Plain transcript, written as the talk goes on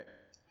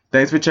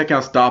Thanks for checking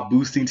out Stop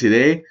Boosting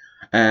today.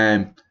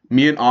 And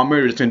me and Amr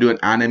are just gonna do an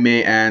anime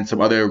and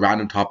some other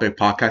random topic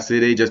podcast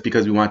today, just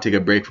because we want to take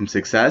a break from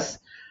success.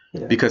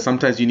 Yeah. Because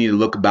sometimes you need to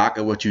look back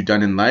at what you've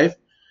done in life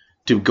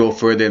to go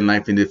further in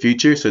life in the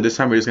future. So this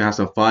time we're just gonna have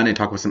some fun and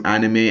talk about some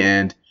anime.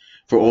 And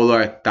for all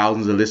our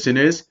thousands of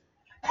listeners,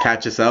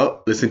 catch us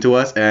out, listen to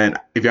us, and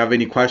if you have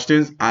any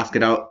questions, ask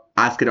it on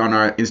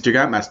our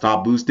Instagram at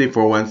Stop Boosting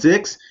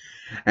 416.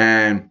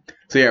 And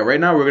so yeah, right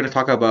now we're gonna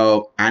talk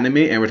about anime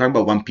and we're talking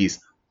about One Piece.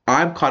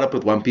 I'm caught up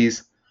with One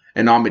Piece,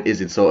 and Ahmed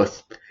isn't. So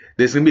if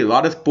there's gonna be a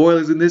lot of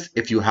spoilers in this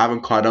if you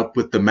haven't caught up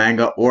with the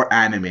manga or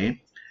anime.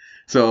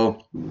 So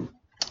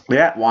we're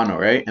at Wano,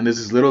 right? And there's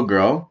this little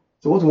girl.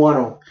 So what's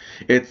Wano?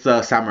 It's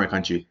samurai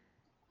country.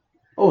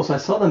 Oh, so I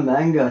saw the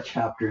manga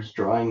chapters,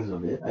 drawings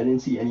of it. I didn't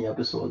see any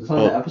episodes. It's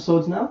on the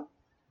episodes now?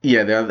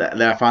 Yeah,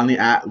 they're finally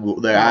at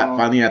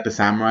finally at the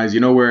samurais.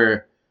 You know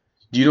where?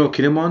 Do you know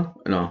Kinemon?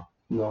 No.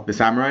 No. The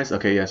samurais?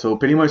 Okay, yeah. So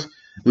pretty much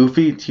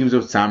Luffy teams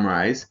up with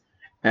samurais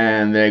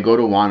and they go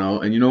to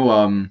Wano, and you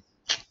know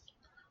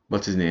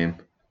what's his name?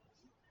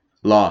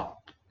 Law.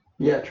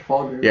 Yeah,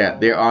 Trafalgar. Yeah,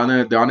 they're on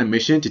a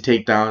mission to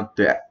take down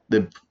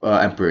the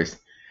emperors.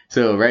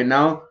 So right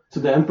now, So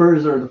the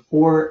emperors are the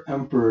four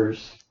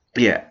emperors.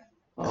 yeah.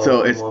 of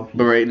So it's One Piece.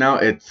 but right now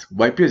it's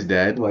Whitebeard's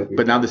dead, Whitebeard.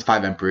 but now there's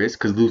 5 emperors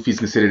because Luffy's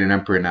considered an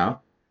emperor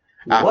now.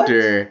 What?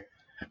 After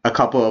a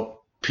couple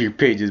of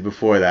pages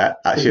before that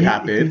shit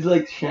happened. He's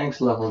like Shanks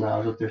level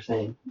now, is what they're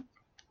saying.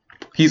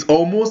 He's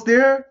almost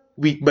there.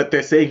 But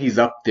they're saying he's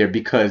up there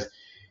because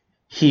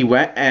he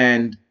went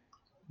and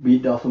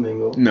Beat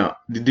Doflamingo. no,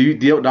 the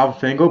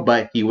Doflamingo,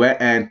 but he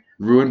went and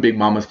ruined Big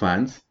Mama's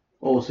plans.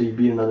 Oh, so you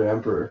beat another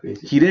emperor,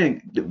 basically. He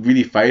didn't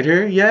really fight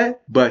her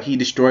yet, but he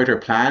destroyed her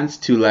plans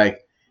to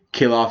like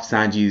kill off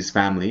Sanji's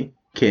family,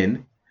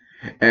 kin,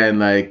 and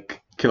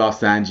like kill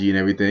off Sanji and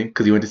everything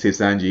because he went to save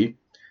Sanji.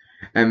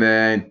 And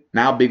then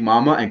now Big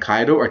Mama and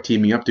Kaido are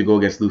teaming up to go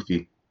against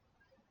Luffy.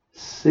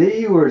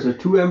 Say where so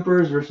 2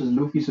 emperors versus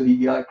Luffy, so he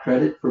got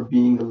credit for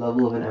being the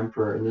level of an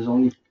emperor. And there's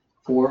only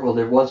 4. Well,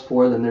 there was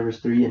 4, then there was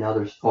 3, and now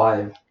there's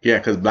 5. Yeah,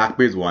 because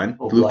Blackbeard's one,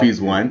 Oh, Luffy's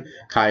Blackbeard. one,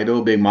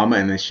 Kaido, Big Mama,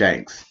 and then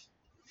Shanks.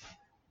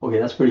 Okay,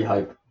 that's pretty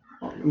hype.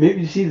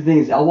 Maybe you see the thing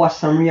is, I'll watch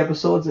summary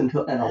episodes and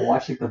I'll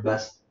watch like the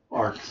best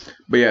arcs.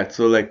 But yeah,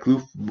 so like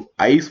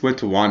Ice went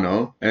to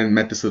Wano and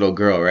met this little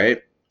girl,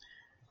 right?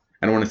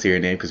 I don't want to say her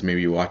name because maybe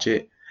you watch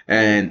it.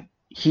 And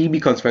he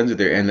becomes friends with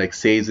her and like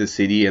saves the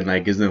city and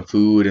like gives them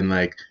food and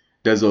like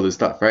does all this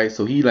stuff, right?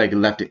 So he like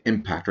left an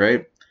impact,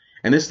 right?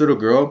 And this little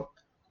girl,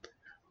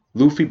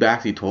 Luffy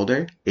actually told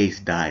her Ace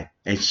died,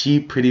 and she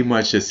pretty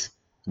much just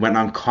went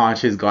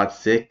unconscious, got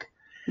sick.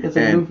 That's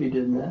like And- Luffy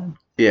did, man.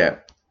 Yeah,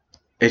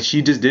 and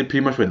she just did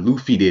pretty much what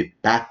Luffy did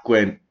back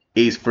when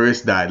Ace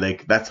first died.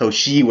 Like that's how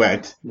she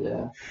went.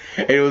 Yeah.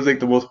 And it was like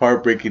the most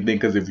heartbreaking thing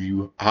because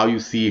how you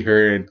see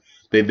her and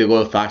they go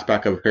a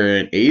flashback of her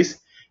and Ace,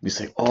 you're just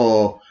like,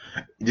 oh,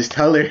 just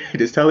tell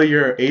her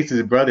you're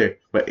Ace's brother.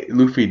 But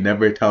Luffy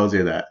never tells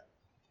her that.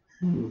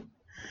 Hmm.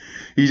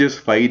 He's just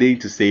fighting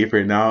to save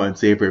her now and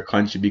save her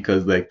country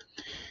because like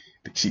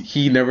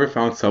he never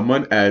found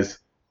someone as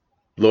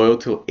loyal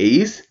to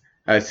Ace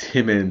as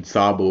him and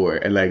Sabo were.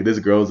 And like this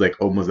girl's like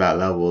almost that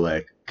level,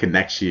 like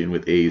connection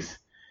with Ace.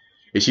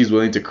 And she's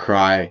willing to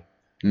cry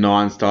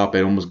nonstop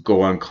and almost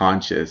go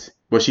unconscious.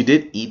 But she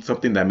did eat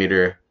something that made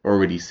her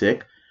already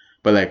sick.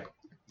 But like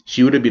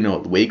she would have been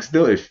awake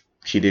still if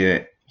she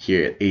didn't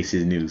hear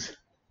Ace's news.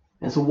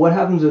 And so what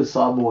happens with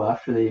Sabo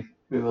after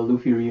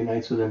Luffy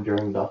reunites with him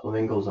during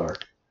Doflamingo's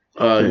arc?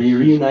 So they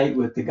reunite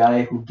with the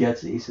guy who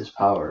gets Ace's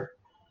power.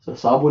 So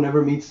Sabo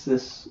never meets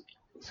this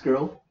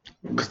girl.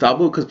 Because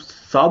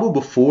Sabo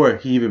before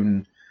he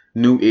even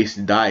knew Ace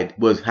died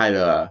had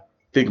a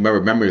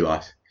memory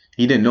loss.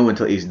 He didn't know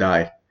until Ace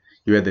died.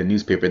 He read the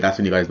newspaper. That's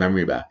when he got his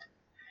memory back.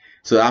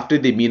 So after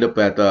they meet up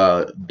at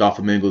the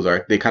Doflamingo's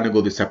arc, they kind of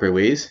go their separate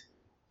ways,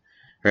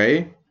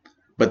 right?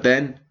 But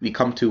then we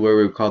come to where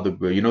we call the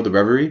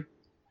Reverie.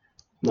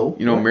 No.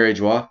 You know What? Mary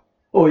Joie.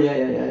 Oh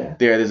yeah.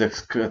 There's a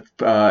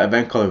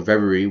event called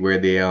Reverie where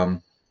they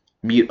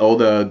meet all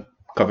the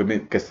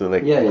government gets to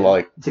like Yeah.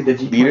 like It's like the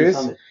G20 leaders.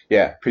 summit.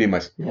 Yeah, pretty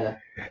much. Yeah.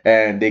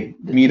 And they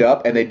meet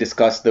up and they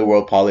discuss the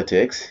world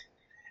politics.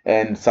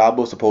 And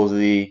Sabo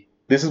supposedly,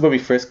 this is when we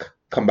first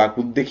come back.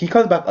 He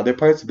comes back other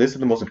parts. This is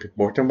the most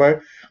important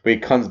part where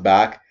he comes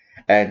back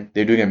and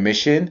they're doing a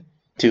mission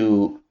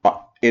to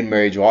in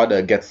Mary Joie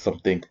to get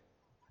something,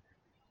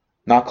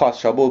 not cause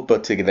trouble,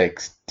 but to like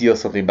steal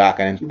something back.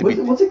 And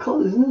What's it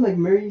called? Isn't it like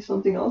Mary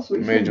something else? What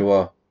you Mary said?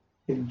 Joie.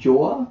 Like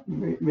Joa?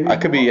 Mary I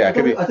could be- Joa? yeah, I I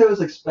could thought- be- I thought it was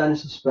like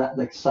Spanish,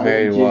 like silent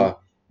Mary J. Joie.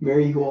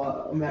 Mary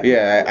Joa.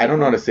 Yeah, I don't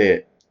know how to say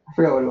it. I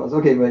forgot what it was.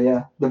 Okay, but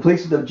yeah, the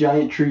place with the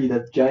giant tree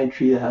that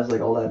has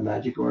like all that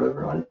magic or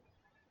whatever on it,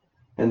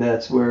 and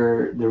that's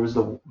where there was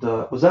the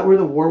was that where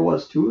the war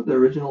was too, the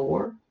original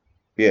war,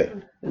 Yeah,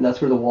 and that's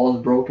where the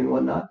walls broke and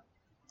whatnot.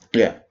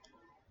 yeah.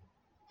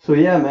 So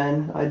yeah,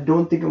 man, I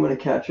don't think I'm gonna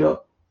catch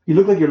up. You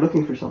look like you're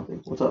looking for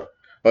something. What's up?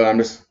 But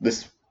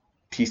this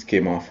piece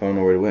came off. I don't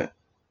know where it went.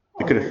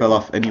 It could have fell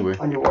off anywhere.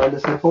 On your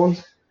wireless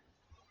headphones?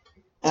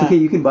 It's okay.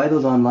 You can buy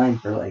those online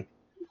for like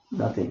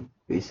nothing,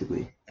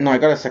 basically. No, I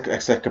got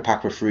a second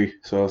pack for free,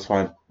 so it's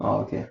fine. Oh,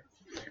 okay.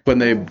 But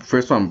the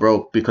first one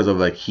broke because of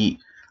like heat.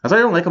 That's what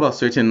I don't like about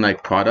certain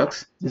like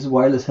products. This is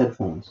wireless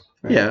headphones.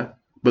 Right? Yeah,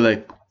 but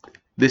like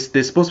they're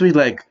supposed to be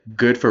like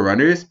good for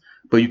runners,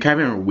 but you can't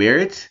even wear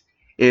it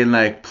in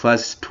like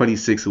plus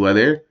 26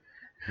 weather.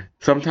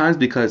 Sometimes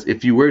because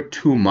if you wear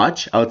too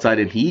much outside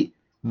in heat,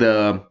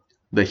 the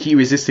heat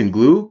resistant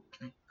glue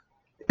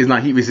is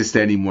not heat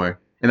resistant anymore,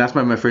 and that's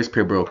why my first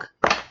pair broke.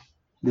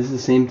 This is the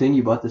same thing.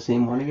 You bought the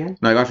same one again?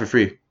 No, I got it for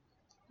free.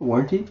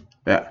 Warranty?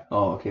 Yeah.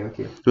 Oh, okay.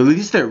 But at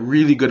least they're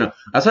really good.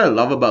 That's what I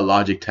love about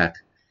Logitech.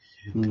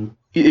 Mm.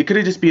 It could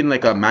have just been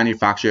like a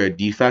manufacturer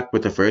defect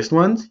with the first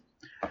ones,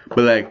 but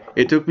like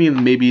it took me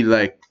maybe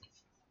like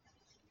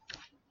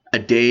a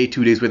day,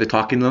 2 days worth of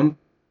talking to them.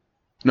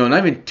 No,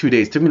 not even 2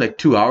 days. It took me like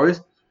 2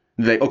 hours.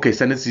 Like, okay,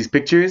 send us these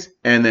pictures,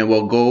 and then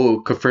we'll go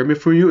confirm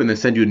it for you, and then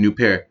send you a new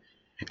pair.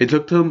 It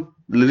took them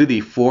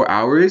literally 4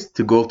 hours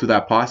to go through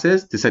that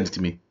process to send it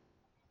to me.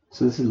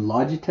 So this is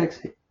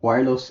Logitech's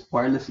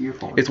wireless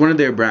earphones. It's one of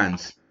their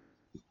brands,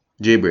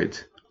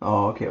 Jaybirds.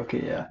 Oh,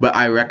 okay, yeah. But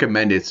I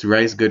recommend it. It's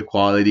rice good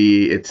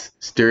quality. It's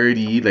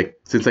sturdy. Like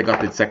since I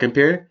got the second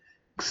pair,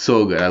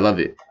 so good. I love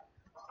it.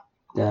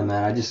 Yeah,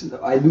 man.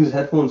 I lose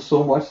headphones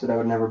so much that I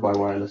would never buy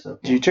wireless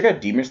headphones. Did you check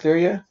out Demon Slayer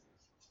yet?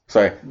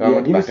 Sorry.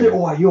 Yeah, Demon Slayer.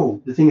 Oh,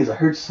 yo. The thing is, I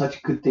heard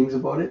such good things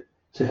about it.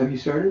 So have you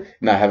started?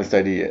 No, I haven't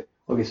started yet.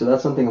 Okay, so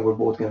that's something we're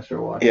both gonna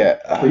start watching. Yeah.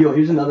 But yo,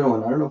 here's another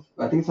one. I don't know.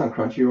 I think it's on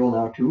Crunchyroll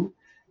now too.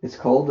 It's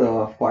called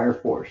Fire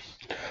Force.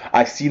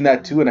 I've seen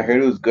that too, and I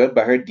heard it was good.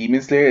 But I heard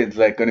Demon Slayer is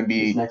like gonna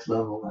be it's next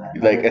level, man.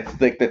 Like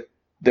it's like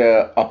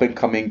the up and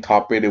coming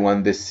top rated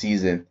one this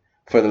season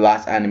for the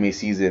last anime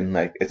season.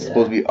 Like it's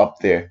supposed to be up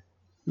there.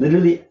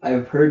 Literally,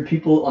 I've heard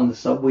people on the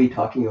subway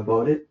talking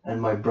about it,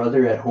 and my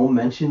brother at home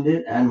mentioned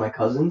it, and my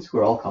cousins, who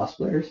are all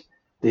cosplayers,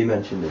 they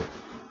mentioned it.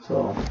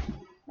 So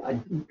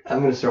I'm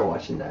gonna start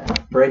watching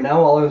that. Right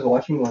now, all I was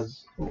watching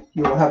was.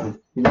 What happened?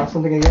 You lost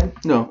something again?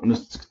 No, I'm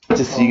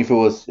just seeing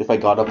if I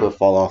got up it would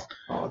fall off.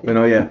 Oh, okay. But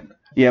no,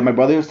 yeah. My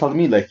brother was telling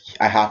me like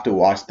I have to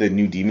watch the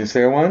new Demon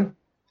Slayer one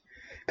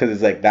because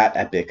it's like that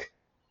epic.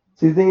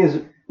 See, the thing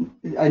is,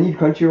 I need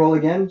Crunchyroll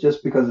again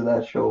just because of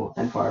that show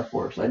and Fire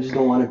Force. I just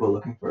don't want to go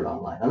looking for it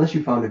online unless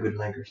you found a good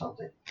link or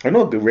something. I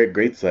know a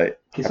great site.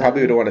 I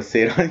probably don't want to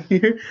say it on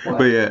here,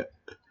 but yeah.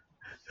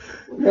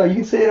 No, you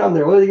can say it on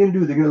there. What are they gonna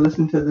do? They're gonna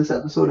listen to this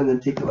episode and then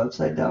take the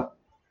website down.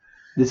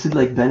 This would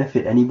like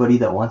benefit anybody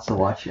that wants to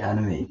watch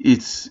anime.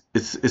 It's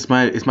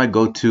my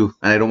go-to,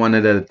 and I don't want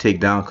it to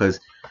take down because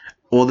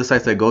all the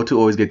sites I go to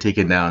always get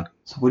taken down.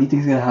 So what do you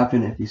think is gonna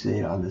happen if you say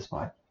it on this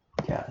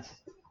podcast?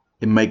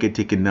 It might get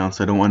taken down,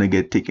 so I don't want to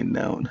get taken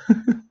down.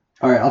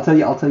 All right, I'll tell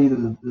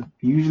you.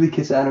 Usually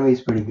Kiss Anime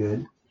is pretty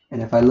good,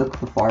 and if I look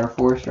for Fire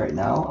Force right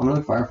now, I'm gonna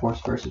look Fire Force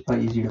first. It's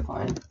probably easier to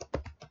find.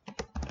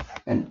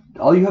 And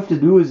all you have to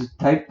do is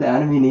type the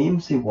anime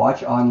name, say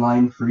watch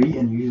online free,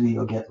 and usually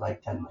you'll get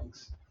like 10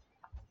 links.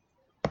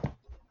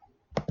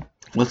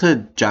 What's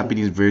the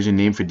Japanese version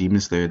name for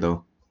Demon Slayer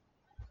though?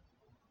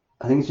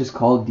 I think it's just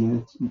called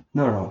Demon.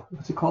 No.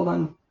 What's it called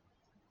on?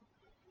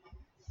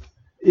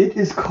 It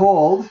is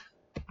called.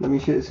 Let me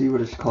see what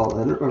it's called.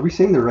 Are we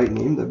saying the right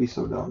name? That'd be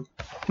so dumb.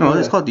 No,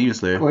 it's called Demon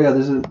Slayer. Oh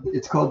yeah,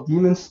 it's called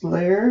Demon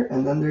Slayer,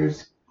 and then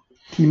there's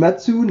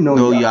Kimetsu no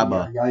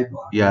Yaiba.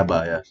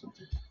 Yaiba, yeah.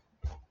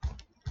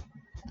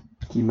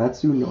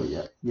 Kimetsu no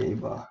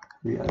Yaiba.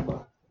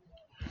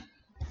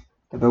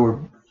 I bet we're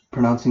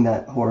pronouncing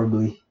that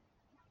horribly.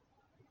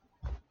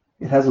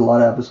 It has a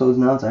lot of episodes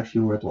now. It's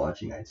actually worth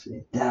watching, I'd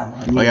say.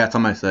 Damn. Oh yeah, it's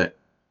on my site.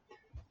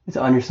 It's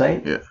on your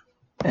site? Yeah.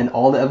 And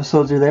all the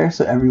episodes are there,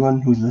 so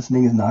everyone who's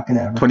listening is not going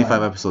to ever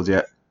 25 episodes,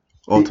 yeah.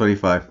 All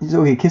 25. It's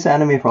okay. Kiss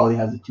Anime probably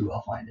has it too.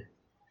 I'll find it.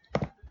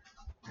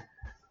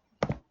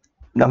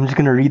 I'm just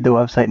going to read the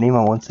website name.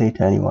 I won't say it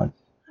to anyone.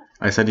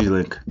 I sent you the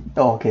link.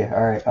 Oh, okay.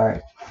 All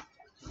right.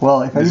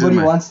 Well, if anybody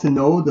wants to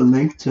know the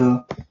link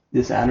to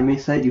this anime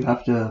site, you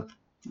have to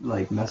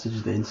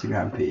message the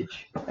Instagram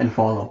page and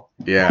follow.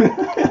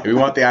 Yeah. We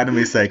want the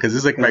anime site because this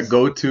is like my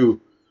go-to.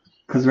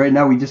 Because right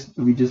now we just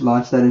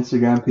launched that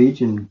Instagram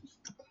page and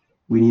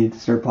we need it to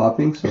start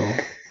popping. So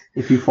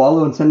if you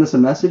follow and send us a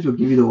message, we'll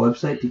give you the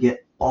website to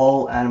get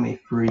all anime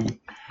free.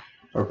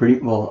 Or pretty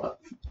well,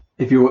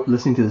 if you're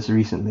listening to this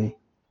recently.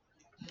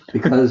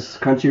 Because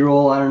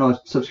Crunchyroll, I don't know,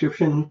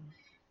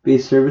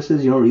 subscription-based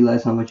services, you don't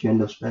realize how much you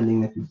end up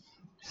spending if you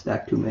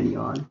stack too many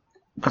on.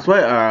 That's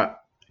why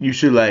you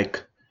should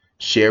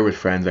share with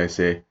friends, I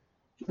say.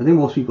 I think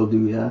most people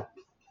do, yeah.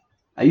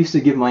 I used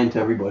to give mine to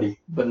everybody,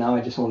 but now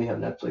I just only have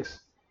Netflix.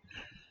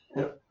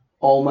 And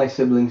all my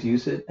siblings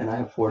use it, and I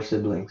have 4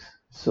 siblings.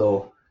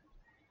 So...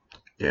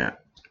 yeah.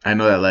 I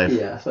know that life.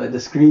 Yeah, so the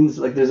screens,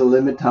 there's a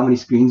limit to how many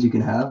screens you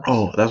can have.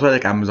 Oh, that's why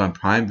Amazon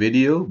Prime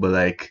Video, but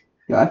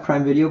Yeah, I have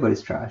Prime Video, but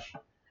it's trash.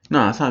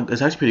 No, it's not.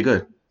 It's actually pretty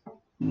good.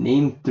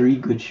 Name 3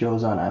 good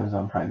shows on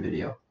Amazon Prime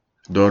Video.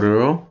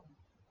 Dororo.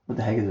 What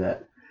the heck is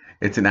that?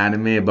 It's an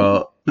anime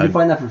about... You can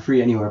find that for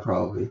free anywhere,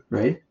 probably,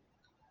 right?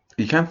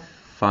 You can't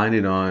find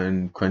it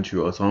on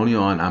Crunchyroll. It's only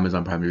on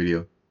Amazon Prime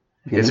Video.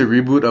 Okay. It's a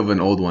reboot of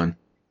an old one,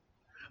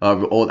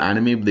 old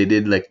anime. They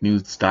did like new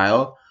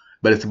style,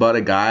 but it's about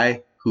a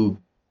guy who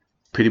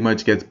pretty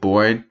much gets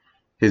bored.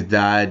 His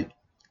dad.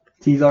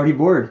 He's already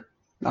bored.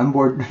 I'm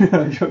bored.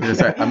 I'm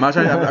sorry, I'm not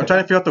trying. I'm trying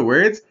to figure out the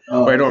words,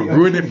 but I don't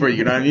ruin it for you.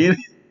 You know what I mean?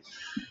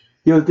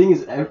 The thing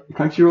is,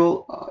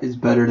 Crunchyroll is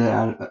better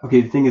than.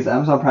 Okay, the thing is,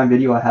 Amazon Prime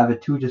Video, I have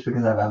it too, just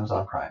because I have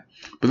Amazon Prime.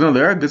 But no,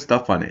 there are good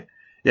stuff on it.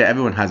 Yeah,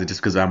 everyone has it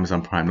just because of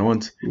Amazon Prime. No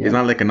one's. Yeah. It's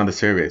not like another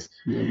service.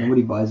 Yeah,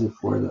 nobody buys it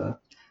for the.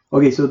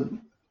 Okay, so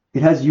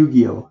it has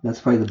Yu-Gi-Oh. That's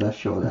probably the best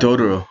show.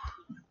 Totoro.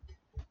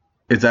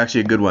 It's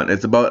actually a good one.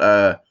 It's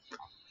about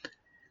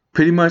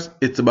pretty much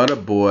it's about a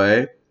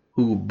boy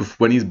who,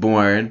 when he's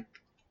born,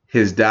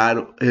 his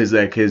dad is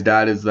like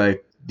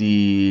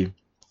the.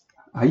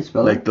 How you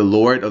spell it? The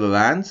lord of the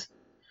lands,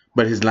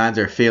 but his lands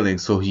are failing,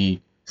 so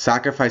he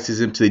sacrifices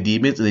him to the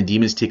demons, and the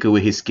demons take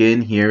away his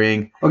skin,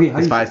 hearing,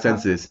 his five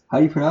senses. How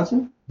do you pronounce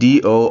it?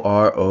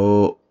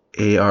 Doroaro,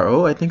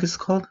 I think it's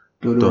called.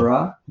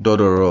 Dodora?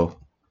 Dodoro.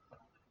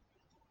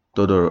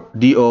 Doro.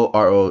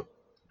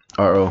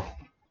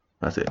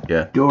 That's it,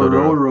 yeah.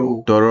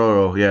 Dororo.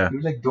 Dororo, yeah. It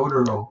was like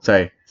Dodoro.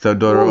 Sorry, so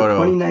Dororo.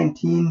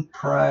 2019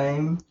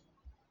 Prime.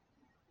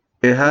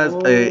 It has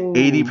a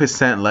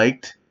 80%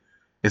 liked.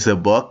 It's a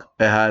book.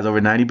 It has over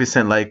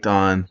 90% liked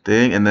on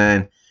thing, and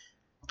then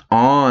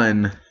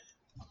on.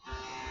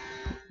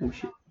 Oh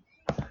shit!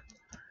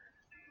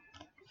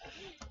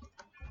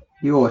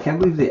 Yo, I can't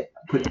believe they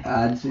put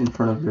ads in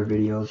front of their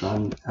videos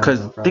on. Because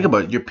think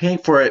about it, you're paying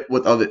for it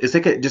with other. It's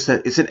like it's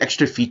an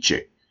extra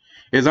feature.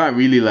 It's not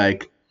really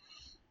like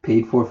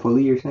paid for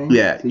fully. You're saying?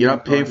 Yeah, so you're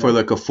not paying for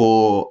like a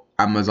full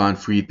Amazon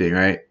free thing,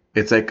 right?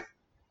 It's like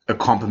a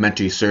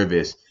complimentary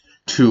service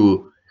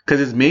because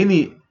it's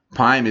mainly.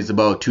 Prime is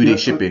about 2-day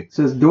shipping. It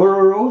says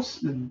Dororo,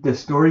 the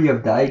story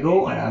of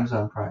Daigo on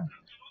Amazon Prime.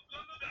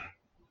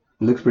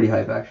 It looks pretty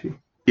hype, actually.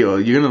 Yo,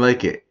 you're gonna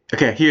like it.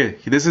 Okay, here.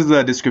 This is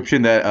the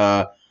description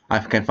that I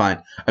can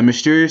find. A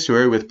mysterious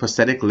warrior with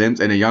prosthetic limbs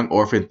and a young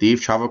orphan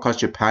thief travel across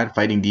Japan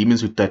fighting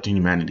demons who threaten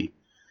humanity.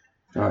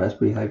 Oh, that's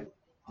pretty hype.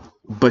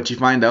 But you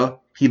find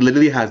out he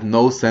literally has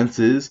no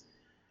senses,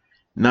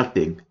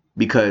 nothing,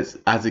 because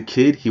as a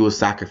kid he was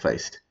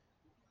sacrificed.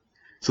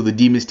 So the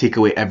demons take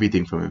away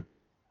everything from him.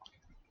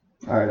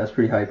 All right, that's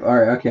pretty hype. All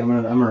right, okay, I'm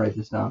gonna write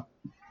this down.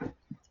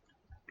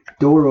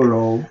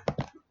 Dororo.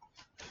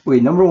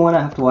 Wait, number one, I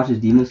have to watch is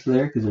Demon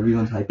Slayer because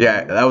everyone's hyped.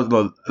 Yeah, that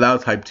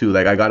was hype too.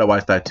 Like I gotta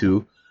watch that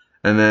too.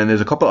 And then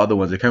there's a couple other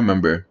ones I can't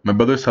remember. My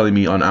brother's telling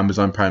me on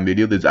Amazon Prime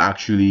Video there's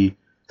actually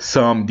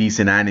some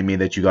decent anime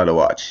that you gotta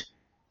watch.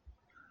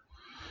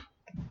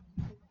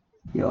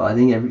 Yo, I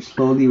think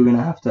slowly we're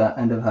gonna have to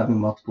end up having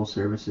multiple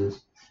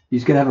services. You're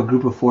just gonna have a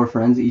group of 4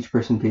 friends. Each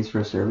person pays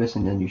for a service,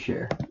 and then you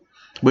share.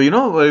 But you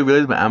know what I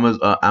realized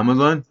about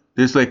Amazon?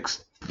 There's like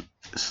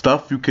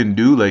stuff you can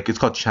do, like it's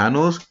called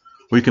channels,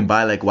 where you can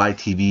buy like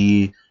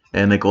YTV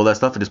and like all that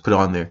stuff and just put it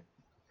on there.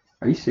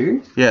 Are you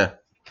serious? Yeah.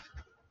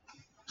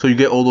 So you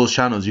get all those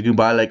channels. You can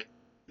buy like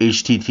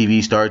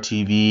HTTV, Star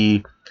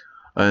TV,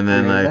 and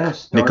then like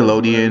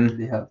Nickelodeon.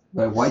 They have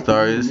like YTV.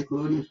 Stars.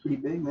 Nickelodeon is pretty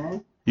big,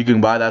 man. You can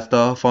buy that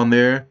stuff on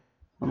there.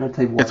 I'm gonna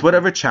type it's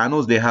whatever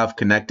channels they have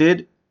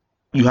connected.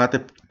 You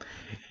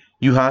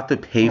have to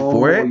pay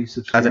for it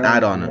as an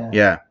add-on.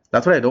 Yeah.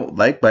 That's what I don't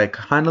like, but I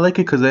kind of like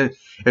it because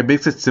it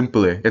makes it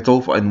simpler. It's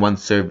all in one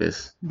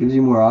service. Gives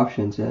you more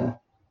options, yeah.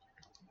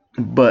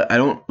 But I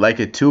don't like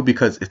it too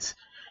because it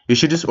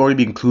should just already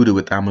be included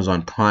with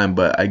Amazon Prime.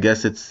 But I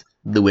guess it's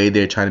the way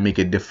they're trying to make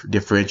it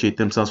differentiate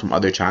themselves from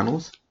other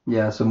channels.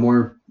 Yeah, so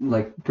more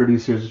like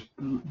producers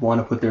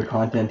want to put their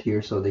content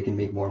here so they can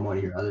make more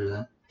money rather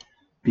than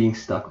being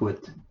stuck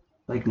with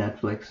like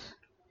Netflix.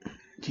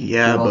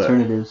 Yeah, but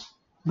alternatives.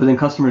 But then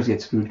customers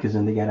get screwed because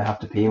then they gotta have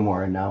to pay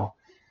more, and now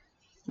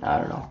I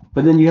don't know.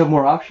 But then you have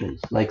more options.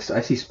 Like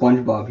I see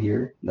SpongeBob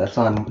here. That's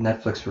on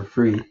Netflix for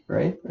free,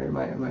 right? Or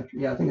am I?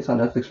 Yeah, I think it's on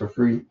Netflix for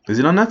free. Is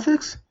it on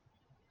Netflix?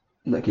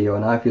 Like yo,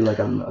 now I feel like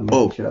I'm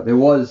making shit up. It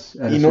was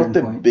at a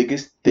certain point. The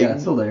biggest thing? Yeah,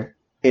 it's still there.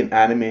 In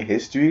anime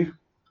history,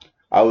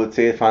 I would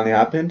say it finally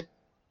happened.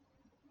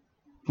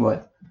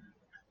 What?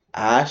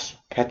 Ash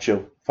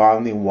Ketchum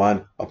finally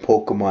won a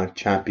Pokemon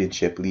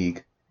Championship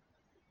League.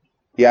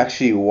 He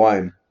actually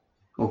won.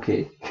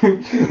 Okay.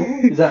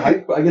 Is that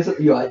hype? I guess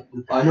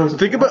I know.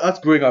 Think about us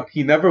growing up.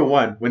 He never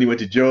won when he went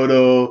to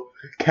Johto,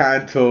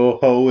 Kanto,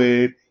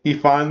 Hoenn. He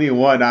finally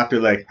won after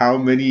like how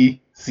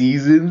many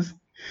seasons?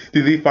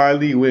 Did he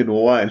finally win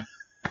one?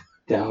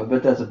 Damn, I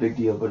bet that's a big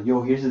deal. But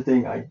yo, here's the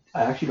thing. I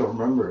actually don't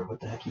remember what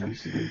the heck he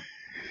used to do.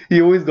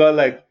 He always got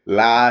like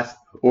last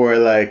or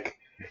like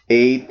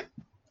 8th,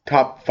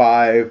 top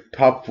 5,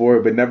 top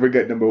 4, but never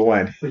got number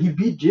 1. But he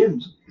beat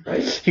gyms,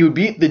 right? He would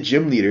beat the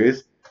gym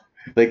leaders.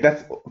 Like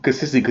that's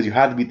consistent because you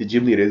have to beat the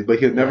gym leaders, but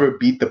he'll never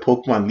beat the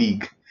Pokemon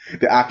League,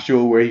 the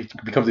actual where he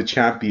becomes a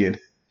champion.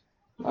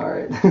 All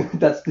right,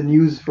 that's the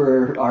news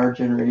for our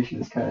generation.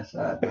 It's kind of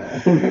sad,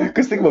 man.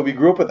 Because think about it, we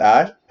grew up with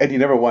Ash and he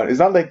never won. It's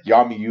not like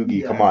Yami Yugi.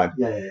 Yeah, come on.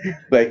 Yeah.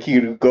 Like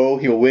he'll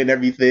win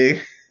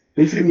everything.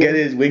 Basically, get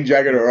his wing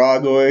dragon raw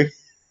going.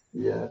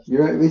 Yeah,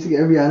 you're right. Basically,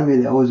 every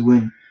anime they always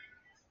win,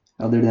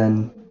 other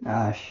than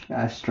Ash.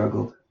 Ash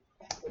struggled.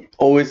 He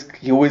always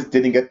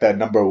didn't get that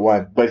number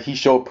one, but he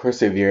showed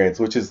perseverance,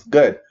 which is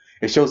good.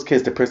 It shows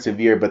kids to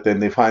persevere, but then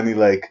they finally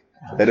like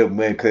let him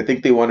win because I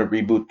think they want to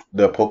reboot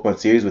the Pokemon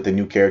series with a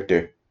new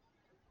character.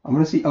 I'm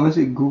gonna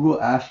say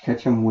Google Ash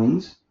Ketchum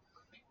wins.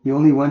 He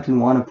only went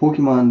and won a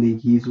Pokemon League.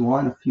 He's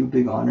won a few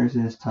big honors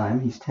in his time.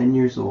 He's 10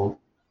 years old.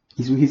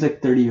 He's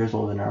like 30 years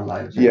old in our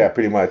lives. Right? Yeah,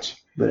 pretty much.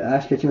 But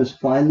Ash Ketchum has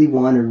finally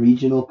won a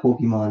regional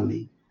Pokemon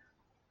League.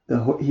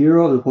 The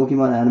hero of the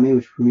Pokemon anime,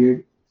 which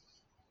premiered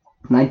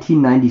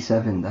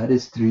 1997. That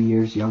is 3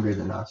 years younger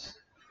than us.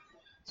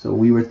 So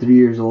we were 3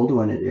 years old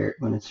when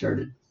it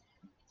started.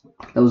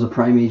 That was a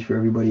prime age for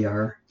everybody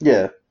our.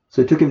 Yeah.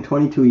 So it took him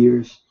 22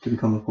 years to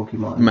become a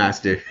Pokemon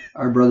master.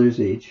 Our brother's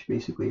age,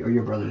 basically, or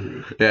your brother's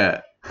age.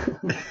 Yeah.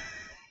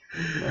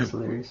 That's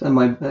hilarious. And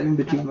in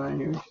between mine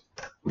and yours.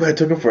 But it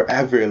took him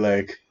forever.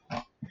 Like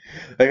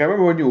I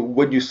remember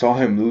when you saw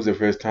him lose the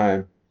first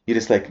time, you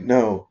just like,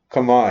 no,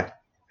 come on.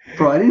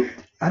 Bro,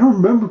 I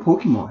don't remember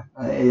Pokemon.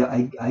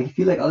 I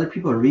feel like other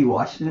people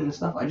rewatched it and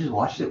stuff. I just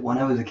watched it when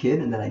I was a kid,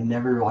 and then I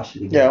never watched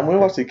it again. Yeah, when I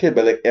watched it as a kid,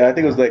 but like I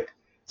think it was like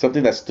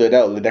something that stood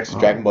out next to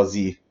Dragon Ball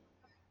Z.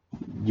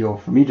 Yo,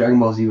 for me, Dragon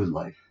Ball Z was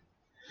life.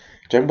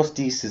 Dragon Ball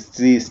Z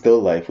is still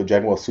life with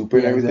Dragon Ball Super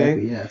and everything.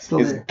 Exactly, yeah, it's still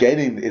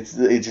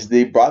there. It's just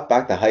they brought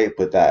back the hype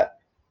with that.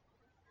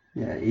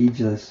 Yeah,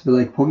 ageless. But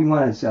like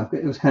Pokemon,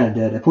 it was kind of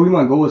dead.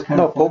 Pokemon Go was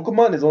kind of fun.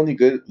 Pokemon is only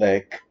good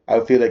like I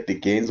feel like the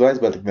games wise,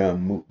 but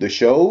like, the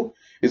show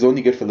is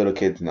only good for little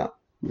kids now.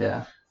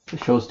 Yeah, the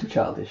show's too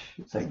childish.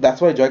 It's like that's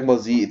why Dragon Ball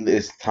Z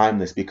is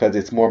timeless because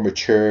it's more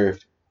mature,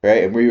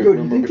 right? And we're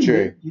more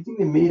mature. Do you think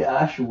they made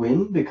Ash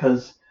win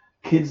because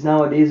kids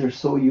nowadays are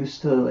so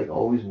used to like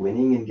always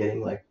winning and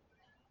getting like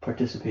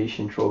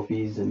participation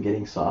trophies and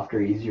getting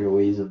softer, easier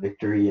ways of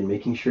victory and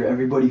making sure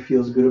everybody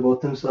feels good about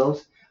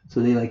themselves? So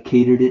they like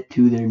catered it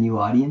to their new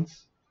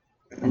audience.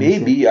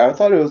 Maybe I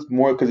thought it was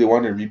more because they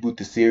wanted to reboot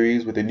the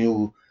series with a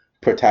new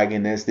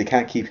protagonist. They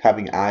can't keep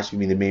having Ash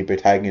be the main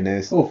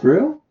protagonist. Oh, for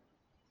real?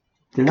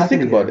 They're not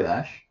thinking about it.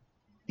 Ash.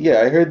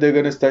 Yeah, I heard they're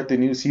gonna start the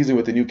new season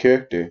with a new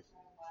character.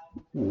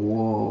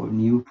 Whoa,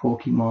 new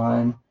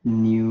Pokemon,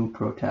 new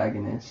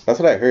protagonist. That's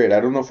what I heard.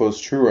 I don't know if it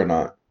was true or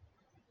not.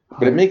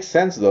 But it makes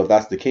sense though if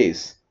that's the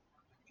case.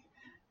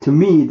 To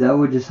me, that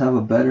would just have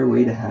a better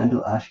way to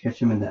handle Ash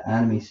Ketchum in the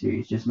anime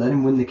series. Just let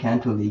him win the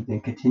Kanto League,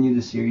 then continue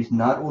the series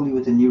not only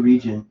with a new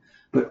region,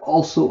 but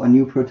also a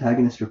new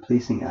protagonist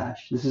replacing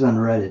Ash. This is on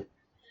Reddit.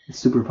 It's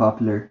super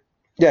popular.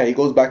 Yeah, he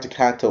goes back to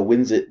Kanto,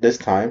 wins it this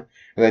time,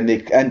 and then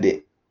they end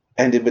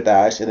it with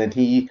Ash, and then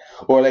we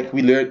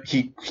learn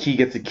he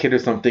gets a kid or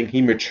something,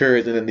 he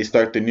matures, and then they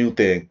start the new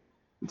thing.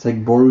 It's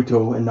like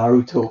Boruto and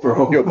Naruto,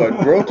 bro. Yo, but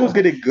Boruto's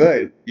getting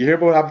good. You hear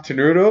about what happened to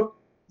Naruto?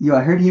 Yo,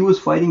 I heard he was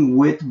fighting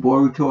with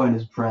Boruto and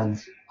his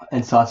friends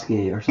and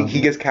Sasuke or something. He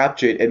gets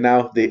captured, and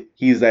now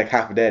he's like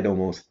half dead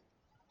almost,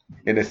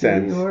 in a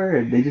sense.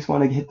 They just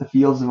want to hit the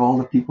feels of all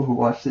the people who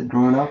watched it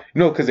growing up.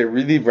 No, because they're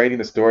really writing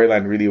the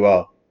storyline really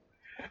well.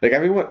 Like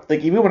everyone,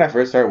 like even when I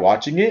first started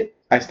watching it,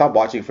 I stopped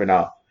watching for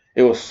now.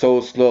 It was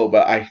so slow,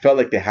 but I felt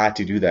like they had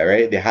to do that,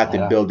 right? They had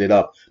to build it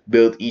up,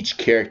 build each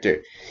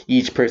character,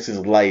 each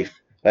person's life,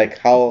 like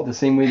how the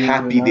same way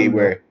happy they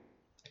were.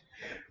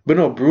 But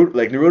no,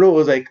 Naruto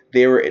was like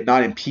they were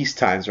not in peace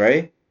times,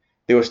 right?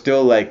 They were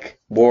still like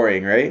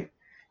warring, right?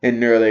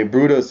 And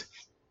Boruto's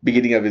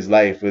beginning of his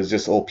life was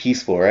just all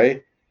peaceful,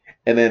 right?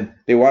 And then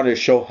they wanted to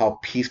show how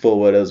peaceful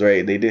it was,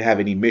 right? They didn't have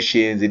any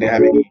missions, they didn't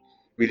have any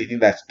really thing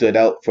that stood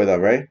out for them,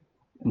 right?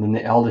 And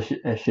then all the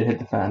shit hit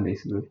the fan,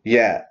 basically.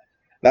 Yeah.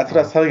 That's what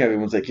I was telling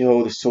everyone. It's like,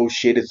 yo, it's so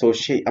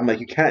shit. I'm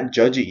like, you can't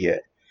judge it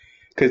yet.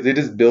 Because they're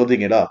just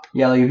building it up.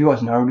 Yeah, like if you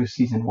watch Naruto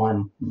Season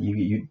 1,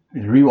 you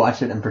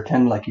rewatch it and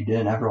pretend like you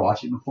didn't ever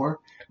watch it before.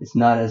 It's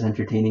not as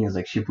entertaining as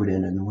like Shippuden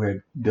and where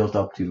it built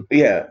up to.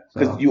 Yeah,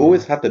 because you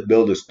always have to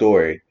build a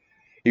story.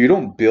 If you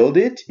don't build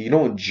it, you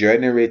don't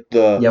generate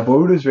the... Yeah,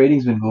 Boruto's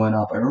rating's been going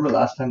up. I remember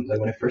last time, like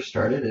when it first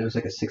started, it was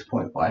like a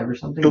 6.5 or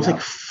something. It was like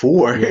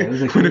 4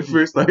 when it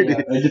first started.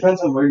 Yeah, it depends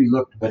on where you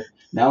looked, but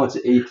now it's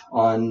 8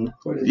 on...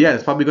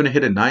 It's probably going to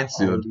hit a 9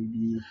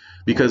 soon.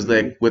 Because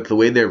like with the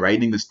way they're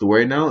writing the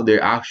story now,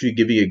 they're actually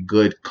giving it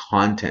good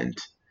content,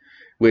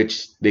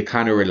 which they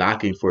kind of were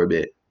lacking for a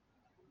bit.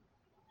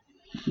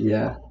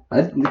 Yeah.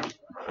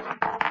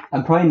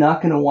 I'm probably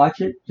not gonna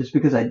watch it just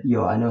because I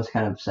know it's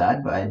kind of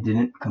sad, but I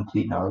didn't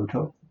complete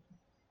Naruto.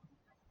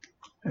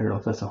 I don't know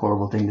if that's a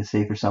horrible thing to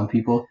say for some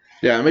people.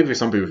 Yeah, maybe for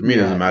some people. For me, it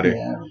doesn't matter.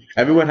 Yeah.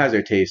 Everyone has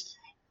their taste.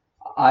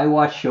 I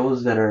watch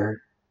shows that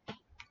are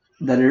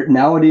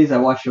nowadays. I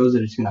watch shows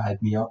that are just gonna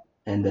hype me up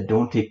and that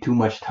don't take too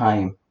much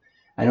time.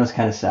 I know it's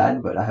kind of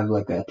sad, but I have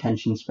like a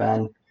attention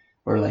span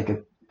or like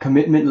a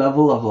commitment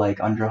level of like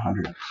under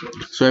 100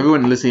 episodes. So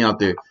everyone listening out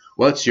there,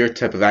 what's your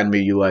type of anime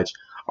you watch?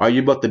 Are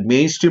you about the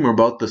mainstream or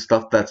about the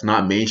stuff that's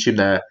not mainstream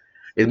that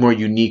is more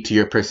unique to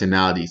your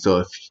personality?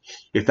 So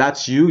if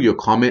that's you, you'll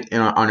comment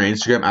on our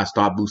Instagram at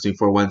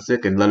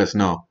StopBoosting416 and let us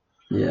know.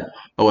 Yeah.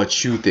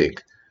 What you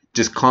think.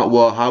 just can't.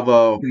 Well, have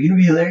a. You know,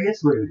 be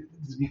hilarious. Wait,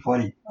 this would be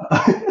funny.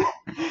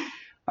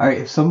 All right,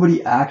 if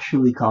somebody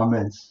actually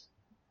comments,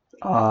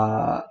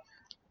 what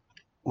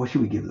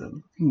should we give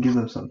them? We can give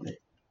them something.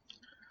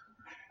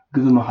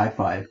 Give them a high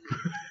five.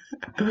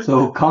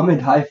 So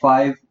comment high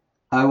five.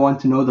 I want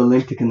to know the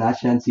link to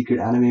Kanachan Secret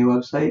Anime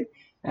website,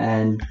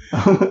 and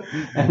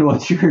and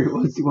what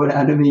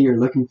anime you're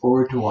looking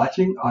forward to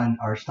watching on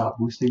our Stop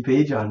Boosting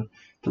page on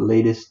the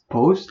latest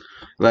post.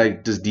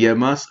 Like, just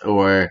DM us,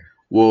 or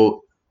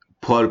we'll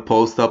put a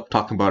post up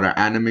talking about our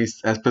anime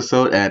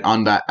episode, and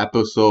on that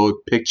episode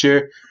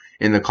picture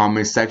in the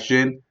comment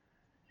section,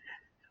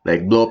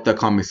 like, blow up the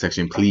comment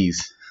section,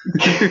 please.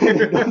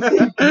 Don't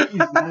say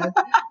please, man.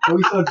 Don't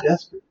be so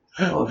desperate.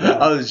 Oh,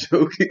 I was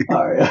joking.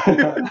 All right.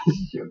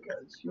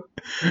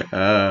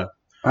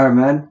 All right,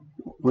 man.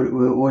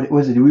 What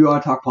was it? Do we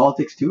want to talk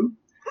politics too?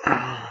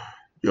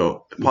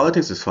 Yo,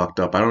 politics is fucked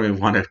up. I don't even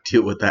want to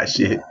deal with that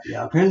shit.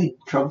 Yeah. Apparently,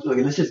 Trump's.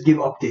 Okay, let's just give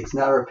updates,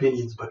 not our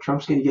opinions. But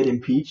Trump's gonna get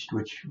impeached,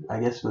 which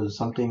I guess was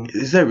something.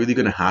 Is that really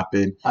gonna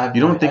happen?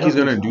 You don't think he's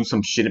gonna do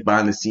some shit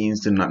behind the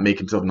scenes to not make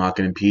himself not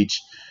get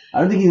impeached? I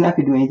don't think he's not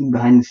gonna do anything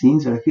behind the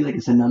scenes, but I feel like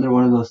it's another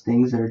one of those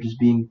things that are just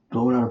being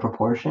blown out of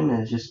proportion,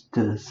 and it's just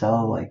to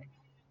sell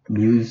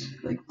news,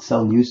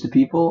 sell news to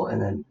people,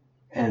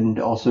 and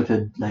also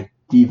to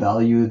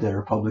devalue the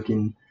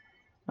Republican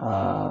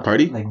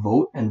party,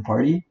 vote and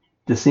party.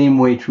 The same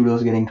way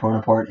Trudeau's getting torn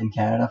apart in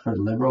Canada for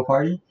the Liberal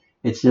Party.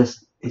 It's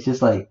just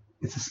like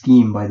it's a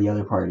scheme by the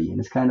other party, and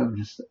it's kind of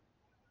just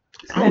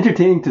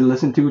entertaining to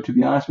listen to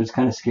be honest, but it's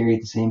kind of scary at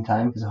the same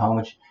time because of how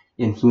much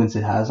influence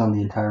it has on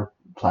the entire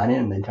planet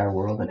and the entire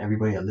world and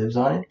everybody that lives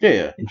on it.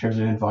 Yeah. In terms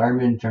of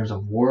environment, in terms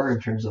of war,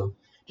 in terms of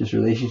just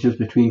relationships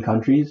between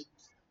countries,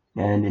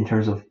 and in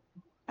terms of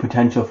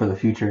potential for the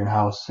future and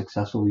how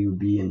successful we would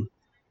be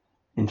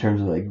in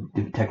terms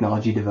of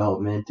technology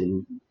development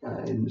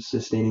and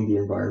sustaining the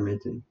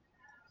environment and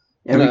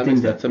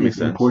everything that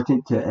is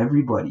important to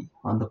everybody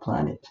on the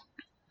planet.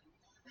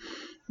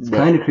 It's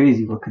kind of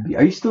crazy what could be.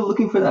 Are you still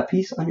looking for that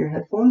piece on your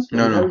headphones?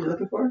 No. What are you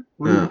looking for?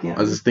 What are you looking at?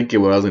 I was just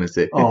thinking what I was going to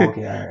say. Oh,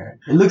 okay. All right.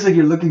 It looks like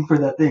you're looking for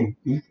that thing.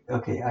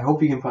 Okay, I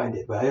hope you can find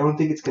it, but I don't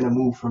think it's going to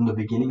move from the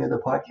beginning of the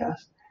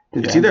podcast.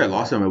 It's either I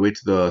lost it on my way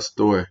to the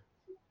store.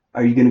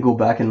 Are you going to go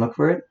back and look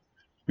for it?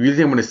 You really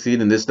think I'm going to see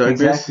it in this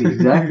darkness?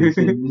 Exactly.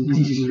 So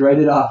you just write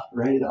it off.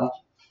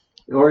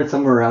 Or it's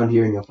somewhere around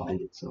here and you'll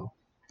find it. So.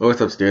 Oh,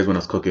 it's upstairs when I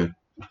was cooking.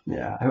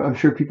 Yeah, I'm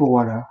sure people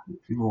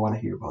wanna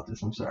hear about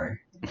this. I'm sorry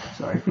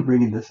for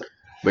bringing this up.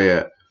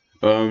 But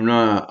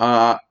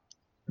yeah,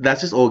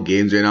 that's just old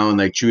games right now.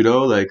 And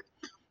Trudeau,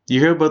 you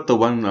hear about the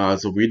one I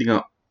was reading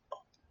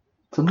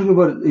something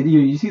about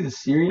you see the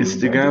Syrian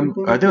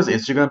Instagram. I think it was an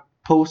Instagram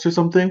post or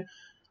something,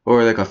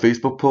 or a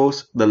Facebook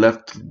post. The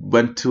left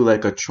went to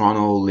a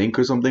Toronto link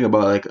or something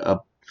about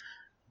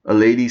a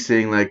lady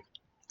saying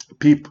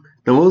the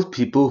most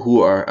people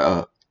who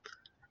are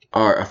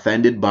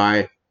offended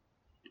by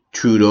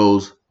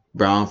Trudeau's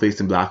brown face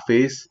and black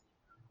face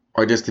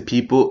are just the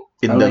people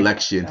in the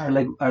election.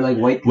 Are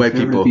white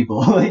people.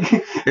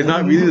 It's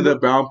not really the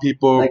brown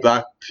people,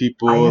 black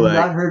people. I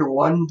have not heard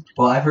one.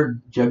 Well, I've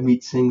heard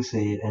Jagmeet Singh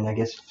say it, and I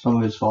guess some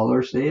of his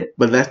followers say it.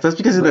 But that's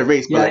because of the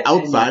race. But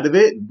outside of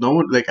it, no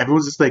one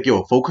everyone's just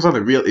yo, focus on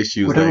the real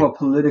issues. We're talking about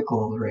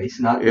political race,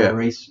 not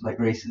race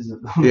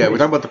racism. Yeah, we're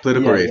talking about the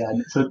political race.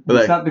 Yeah. So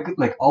it's not because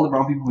all the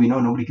brown people we know,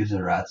 nobody gives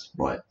a rat's.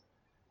 But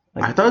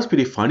I thought it was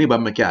pretty funny,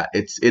 but I'm it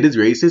is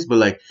racist,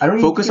 but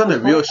focus on the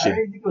real shit. I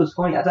didn't think it was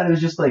funny. I thought it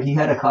was just he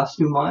had a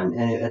costume on,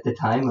 and at the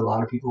time, a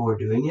lot of people were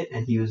doing it,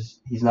 and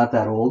he's not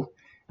that old.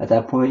 At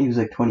that point, he was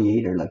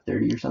 28 or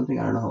 30 or something.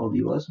 I don't know how old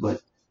he was,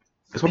 but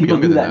people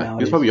do that now.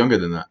 He was probably younger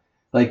than that.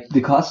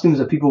 The costumes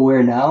that people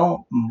wear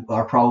now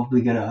are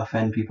probably going to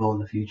offend people in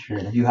the future.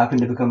 And if you happen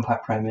to become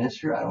prime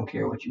minister, I don't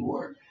care what you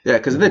wore. Yeah,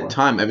 because at the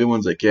time,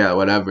 everyone's yeah,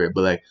 whatever.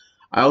 But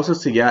I also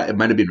say, yeah, it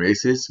might have been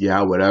racist,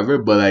 yeah, whatever.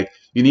 But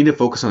you need to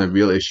focus on the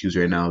real issues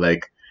right now.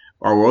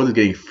 Our world is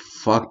getting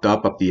fucked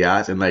up the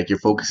ass, and you're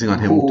focusing on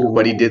him,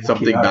 but he did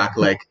something back.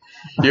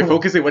 You're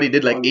focusing what he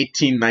did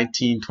 18,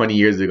 19, 20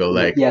 years ago.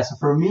 Yeah. So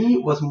for me,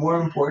 what's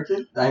more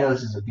important? I know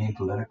this is being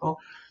political,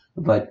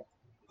 but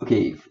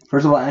okay.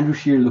 First of all, Andrew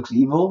Scheer looks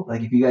evil.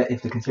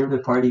 If the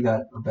Conservative Party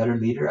got a better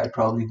leader, I'd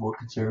probably vote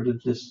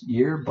Conservative this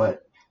year.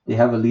 But they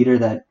have a leader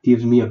that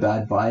gives me a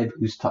bad vibe,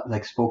 who's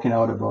spoken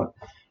out about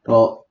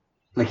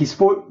he's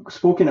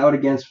spoken out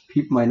against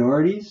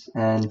minorities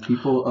and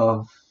people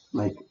of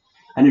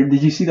and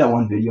did you see that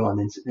one video on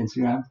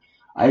Instagram?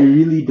 I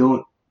really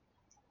don't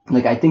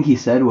I think he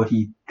said what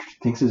he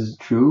thinks is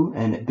true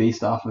and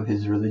based off of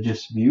his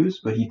religious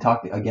views, but he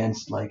talked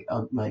against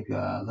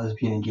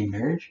lesbian and gay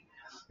marriage,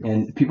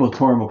 and people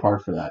tore him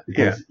apart for that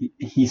because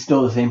he's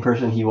still the same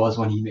person he was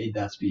when he made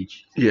that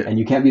speech. Yeah. And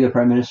you can't be the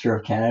Prime Minister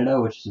of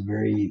Canada, which is a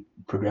very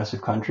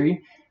progressive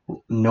country,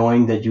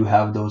 knowing that you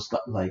have those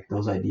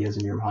ideas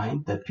in your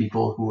mind that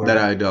people who are that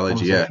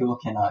ideology homosexual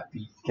cannot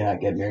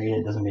get married.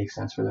 It doesn't make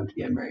sense for them to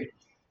get married.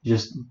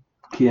 Just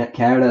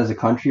Canada as a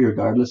country,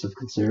 regardless of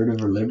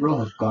conservative or liberal,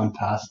 has gone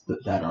past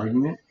that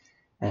argument,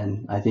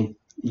 and I think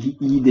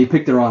they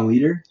picked the wrong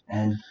leader.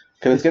 And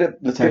let's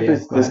get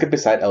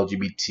beside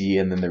LGBT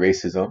and then the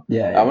racism.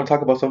 Yeah. I want to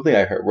talk about something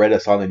I read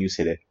on the news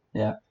today.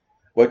 Yeah.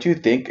 What do you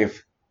think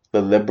if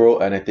the Liberal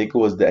and I think it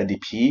was the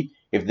NDP,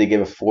 if they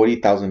give a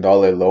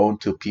 $40,000 loan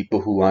to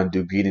people who want to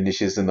do green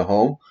initiatives in the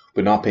home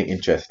but not paying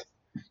interest?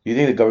 Do you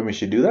think the government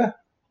should do that?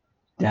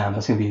 Damn,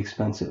 that's gonna be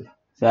expensive.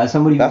 So as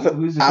somebody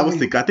who's I was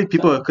thinking. I think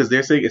people, because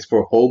they're saying it's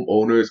for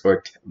homeowners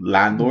or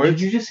landlords.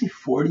 Did you just say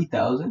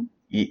 40,000?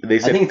 They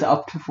said, I think it's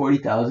up to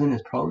 40,000.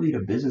 It's probably to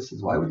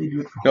businesses. Why would they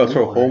do it for? No, it's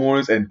for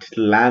homeowners and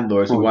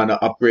landlords who want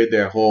to upgrade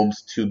their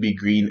homes to be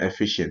green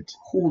efficient.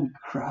 Holy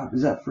crap!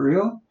 Is that for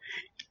real?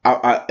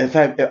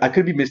 I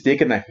could be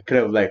mistaken. I could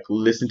have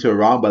listened to it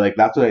wrong, but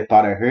that's what I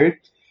thought I heard.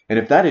 And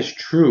if that is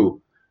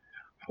true,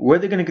 where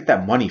are they gonna get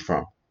that money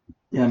from?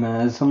 Yeah,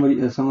 man. As someone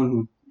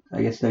who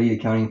I guess studied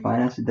accounting and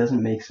finance, it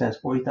doesn't make sense.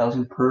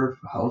 40,000 per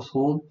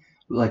household.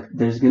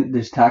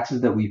 There's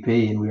taxes that we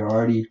pay, and we're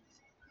already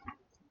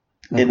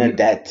in a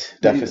debt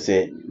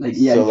deficit.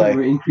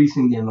 We're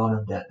increasing the amount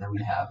of debt that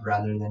we have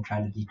rather than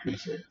trying to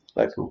decrease it.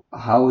 So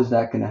how is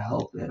that going to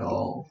help at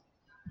all?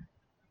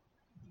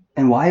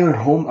 And why our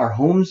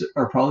homes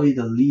are probably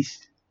the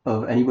least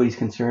of anybody's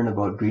concern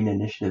about green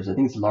initiatives. I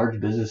think it's large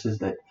businesses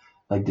that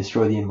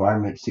destroy the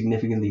environment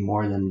significantly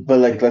more than. But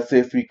let's say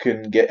if we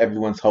can get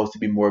everyone's house to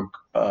be more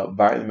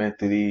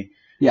environmentally.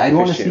 Yeah, I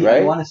want to see.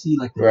 Right? I want to see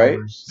the right.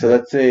 Numbers. So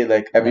let's say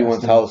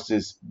everyone's house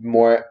is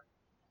more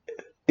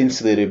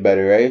insulated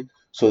better, right?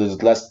 So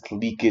there's less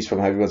leakage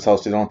from everyone's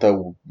house. They don't have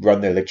to run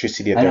their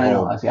electricity at their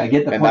home. I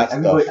get the and point.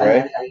 Stuff,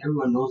 right?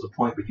 Everyone knows the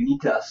point, but you need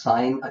to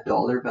assign a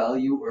dollar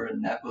value or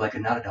not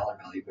a dollar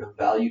value, but a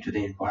value to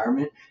the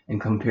environment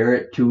and compare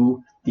it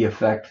to the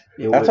effect.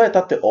 That's why I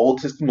thought the old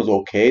system was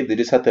okay. They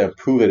just had to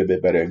improve it a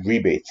bit better.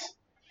 Rebates.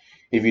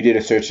 If you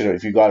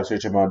got a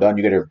certain amount done,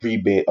 you get a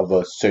rebate of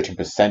a certain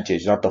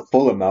percentage, not the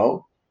full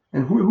amount.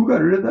 And who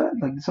got rid of that?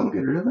 Did someone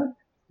get rid of that?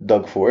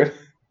 Doug Ford.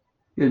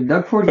 Yeah,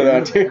 Doug Ford got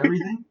rid of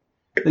everything.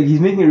 He's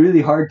making it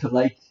really hard to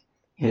like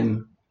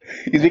him.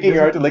 He's making it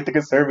hard to like the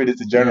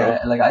conservatives in general.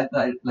 Yeah,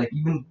 I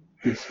even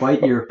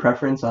despite your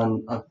preference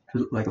on a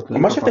political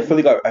I'm not sure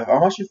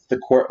if the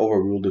court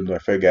overruled him. I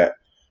forget.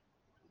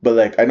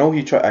 But I know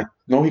he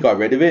got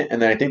rid of it,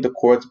 and then I think the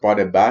courts brought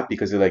it back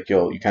because they're like,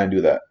 "Yo, you can't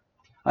do that."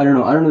 I don't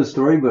know the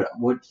story, but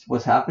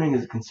what's happening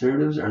is the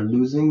conservatives are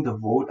losing the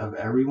vote of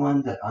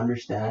everyone that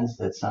understands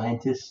that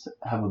scientists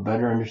have a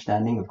better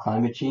understanding of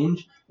climate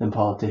change than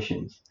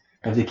politicians.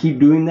 If they keep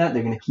doing that,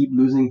 they're going to keep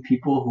losing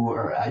people who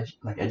are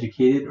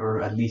educated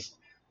or at least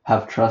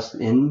have trust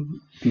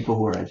in people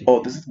who are educated.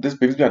 Oh, this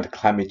brings me on to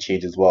climate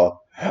change as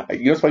well.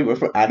 You know, it's funny, we went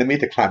from anime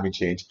to climate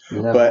change.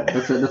 Yeah, but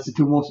that's the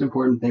two most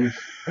important things.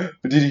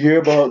 Did you hear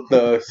about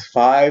the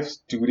 5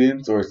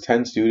 students or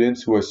 10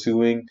 students who are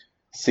suing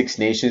 6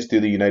 nations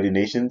through the United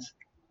Nations?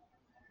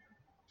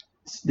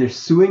 They're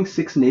suing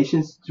 6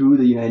 nations through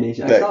the United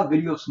Nations. I saw a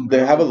video of some.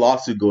 They have a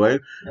lawsuit going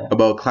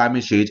about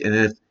climate change, and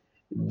if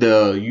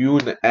the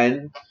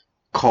UN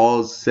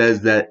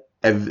says that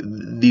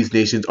these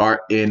nations are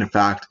in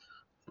fact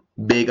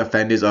big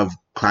offenders of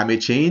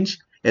climate change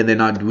and they're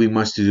not doing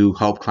much to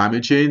help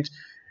climate change,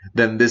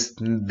 then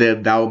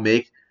that will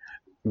make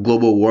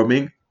global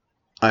warming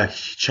a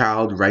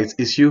child rights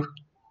issue.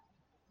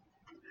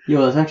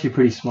 Yo, that's actually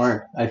pretty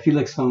smart. I feel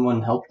like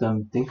someone helped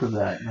them think of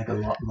that, like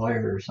a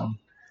lawyer or some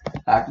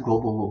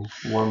global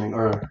warming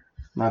or.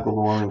 Not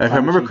global warming. If I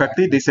remember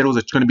correctly, they said it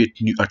was going to be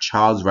a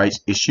child's rights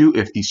issue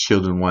if these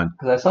children won.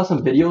 Because I saw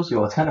some videos.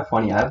 It's kind of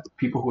funny. I have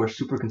people who are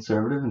super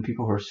conservative and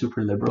people who are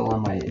super liberal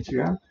on my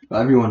Instagram.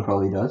 Well, everyone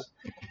probably does.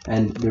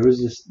 And there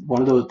was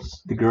one of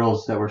the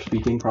girls that were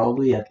speaking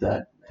probably at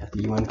the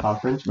UN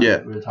conference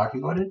when we were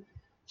talking about it.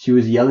 She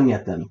was yelling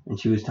at them and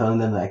she was telling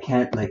them that I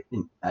can't I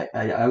don't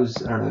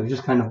know. It was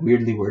just kind of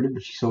weirdly worded,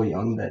 but she's so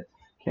young that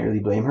I can't really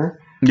blame her.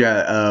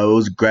 Yeah, it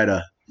was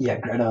Greta. Yeah,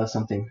 Greta or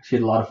something. She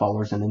had a lot of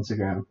followers on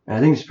Instagram. And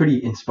I think it's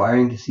pretty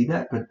inspiring to see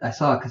that. But I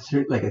saw a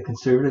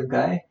conservative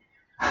guy.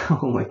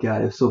 Oh my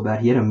god, it was so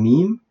bad. He had a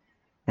meme,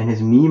 and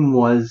his meme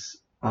was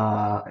it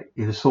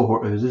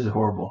was just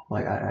horrible.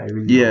 I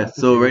really. Yeah.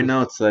 So right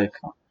now it's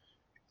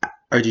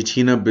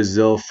Argentina,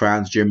 Brazil,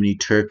 France, Germany,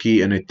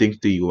 Turkey, and I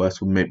think the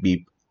US might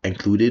be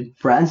included.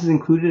 France is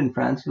included, and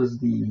France was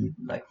the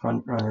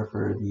front runner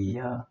for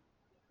the.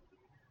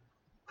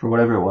 For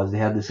whatever it was, they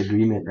had this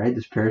agreement, right?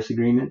 This Paris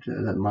agreement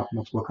that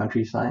multiple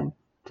countries signed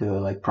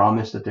to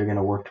promise that they're going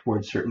to work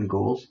towards certain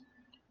goals.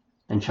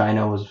 And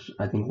China was,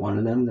 I think, one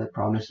of them that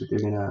promised that they're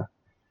going to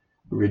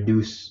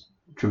reduce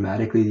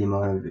dramatically the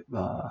amount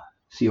of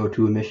CO2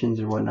 emissions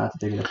or whatnot that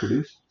they're going to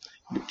produce.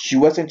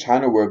 US and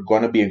China were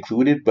going to be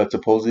included, but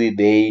supposedly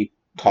they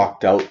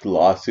talked out the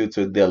lawsuit,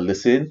 so they'll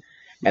listen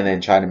and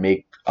then try to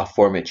make a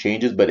format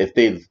changes. But if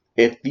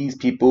these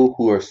people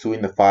who are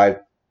suing the 5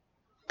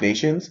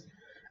 nations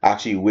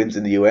actually wins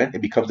in the UN,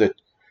 it becomes a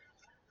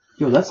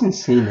that's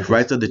insane.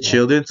 Rights of the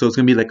children, so it's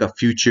gonna be like a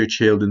future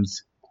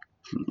children's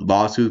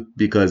lawsuit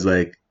because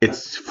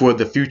it's for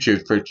the future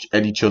for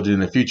any children in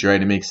the future,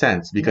 right? It makes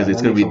sense because it's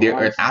gonna be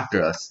there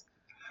after us.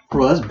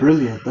 Bro, that's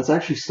brilliant. That's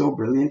actually so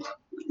brilliant.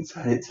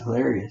 It's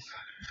hilarious.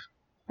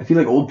 I feel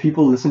like old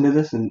people listen to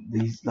this and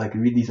these like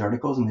read these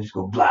articles and they just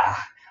go blah,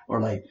 or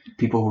like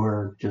people who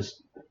are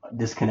just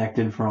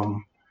disconnected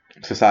from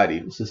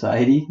society,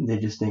 they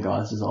just think, oh,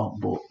 this is all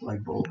bull.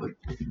 But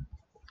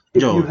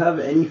if you have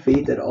any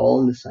faith at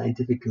all in the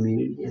scientific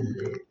community and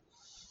the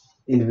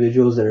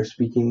individuals that are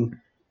speaking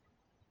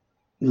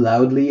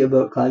loudly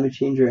about climate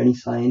change or any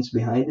science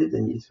behind it,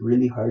 then it's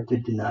really hard to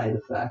deny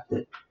the fact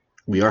that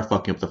we are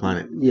fucking up the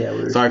planet.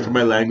 Yeah. Sorry for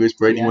my language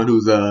for anyone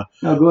who's no,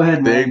 go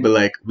ahead, man. But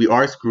like we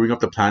are screwing up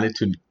the planet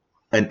to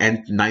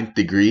an ninth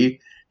degree.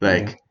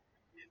 Like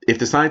if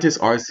the scientists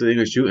are saying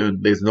the truth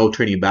and there's no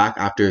turning back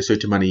after a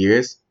certain amount of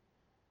years,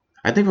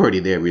 I think we're already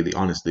there. Really,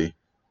 honestly.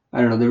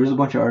 I don't know. There was a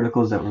bunch of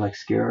articles that were like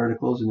scare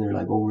articles, and they're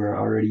like, "Oh, we're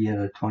already at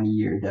a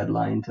 20-year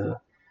deadline to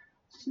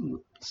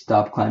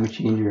stop climate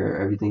change or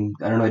everything."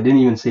 I don't know. It didn't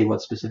even say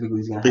what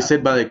specifically is going to happen. They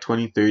said by like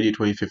 2030,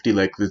 2050,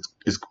 like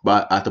it's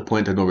at the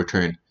point of no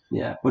return.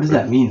 Yeah. What does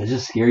that mean? It's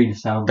just scary to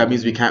sound. That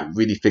means we can't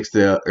really fix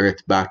the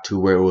Earth back to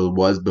where it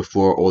was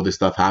before all this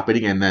stuff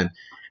happening, and then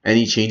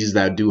any changes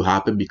that do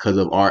happen because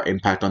of our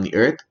impact on the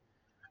Earth,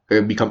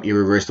 it become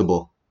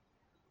irreversible.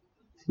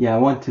 Yeah, I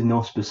want to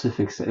know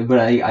specifics, but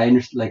I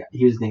understand. Like,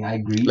 here's the thing, I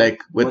agree.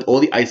 Like with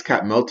all the ice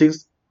cap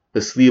meltings,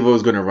 the sea level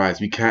is gonna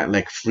rise. We can't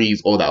like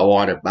freeze all that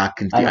water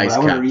back into the ice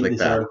cap like that. I want to read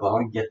this article. I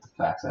want to get the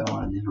facts. I don't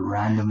want to just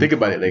randomly. Think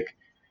about it. Like,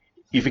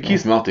 if it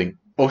keeps melting,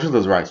 oceans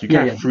does rise. You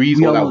can't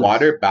freeze all that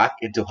water back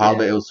into how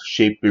it was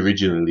shaped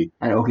originally.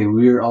 And okay,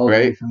 we're all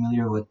very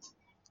familiar with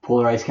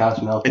polar ice caps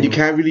melting. And you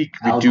can't really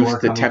reduce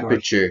the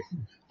temperature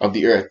of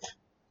the Earth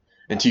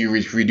until you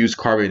reduce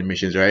carbon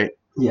emissions, right?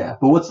 Yeah,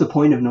 but what's the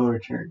point of no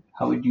return?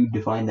 How would you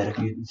define that if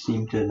you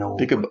seem to know?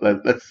 Think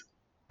about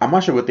I'm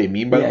not sure what they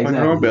mean by the point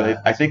of no return, but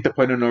I think the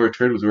point of no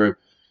return was where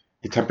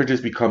the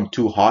temperatures become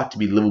too hot to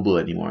be livable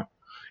anymore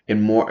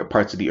in more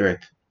parts of the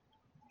Earth.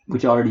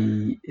 Which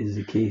already is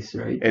the case,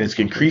 right? And it's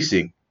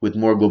increasing with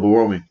more global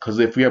warming. Because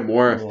if we have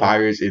more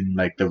fires in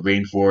like the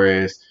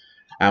rainforest,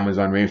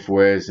 Amazon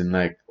rainforest, and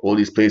like all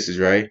these places,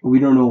 right? We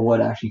don't know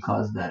what actually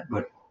caused that,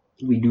 but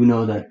we do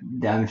know that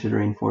damage to the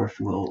rainforest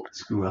will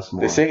screw us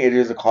more. They're saying it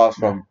is a cause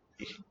from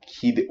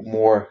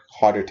more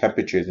hotter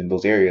temperatures in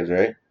those areas,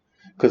 right?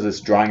 Because it's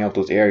drying out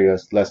those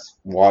areas, less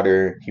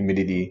water,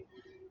 humidity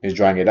is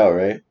drying it out,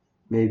 right?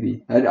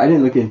 Maybe. I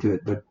didn't look into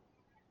it, but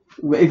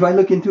if I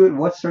look into it,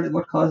 what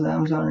caused the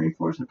Amazon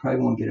rainforest, I probably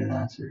won't get an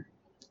answer.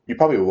 You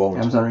probably won't.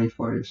 Amazon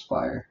rainforest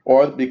fire.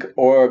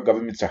 Or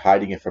governments are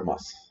hiding it from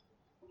us.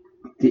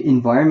 The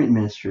Environment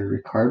Minister,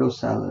 Ricardo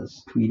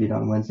Salles, tweeted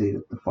on Wednesday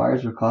that the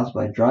fires were caused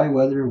by dry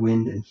weather,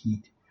 wind, and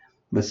heat.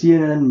 But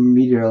CNN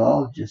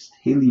meteorologist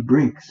Haley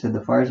Brink said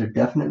the fires are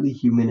definitely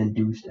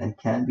human-induced and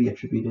can't be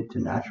attributed to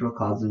natural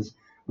causes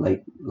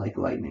like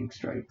lightning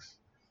strikes.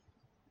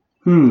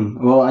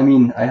 Well, I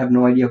mean, I have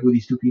no idea who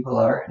these two people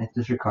are, and if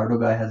this Ricardo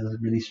guy has a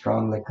really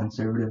strong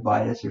conservative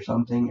bias or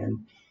something,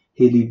 and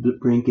Haley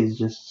Brink is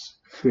just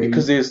crazy.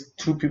 Because there's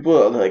two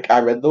people,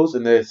 I read those,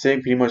 and they're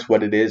saying pretty much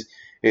what it is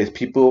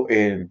people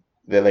in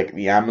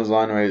the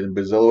Amazon or in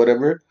Brazil or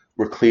whatever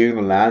were clearing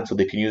the land so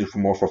they can use it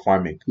for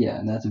farming. Yeah,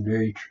 and that's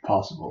very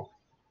possible.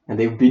 And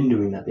they've been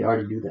doing that. They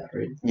already do that,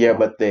 right? Yeah,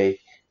 but they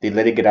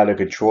let it get out of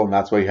control, and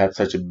that's why you had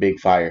such a big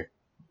fire.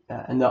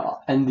 Yeah,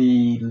 and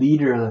the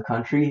leader of the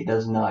country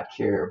does not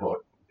care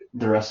about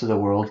the rest of the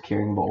world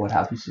caring about what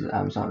happens to the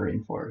Amazon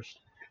rainforest.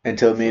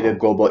 Until it made a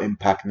global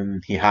impact, and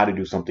then he had to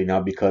do something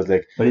now because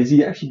But is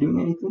he actually doing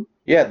anything?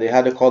 Yeah, they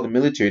had to call the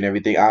military and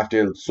everything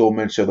after so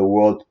much of the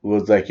world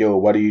was like, "Yo,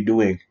 what are you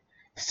doing?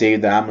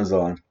 Save the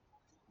Amazon."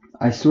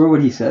 I swear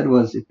what he said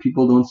was, if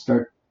people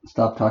don't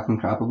stop talking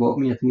crap about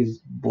me, I think it's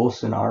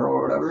Bolsonaro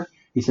or whatever.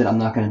 He said, I'm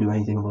not going to do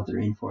anything about the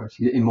rainforest.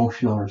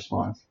 Emotional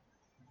response.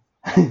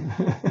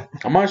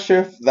 I'm not sure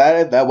if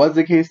that was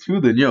the case too.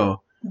 Then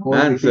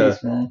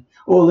man.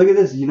 Oh, look at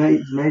this.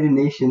 United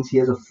Nations. He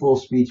has a full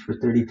speech for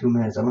 32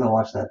 minutes. I'm gonna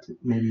watch that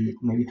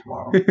maybe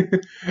tomorrow.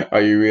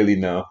 Are you really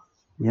know?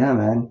 Yeah,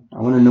 man.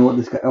 I want to know what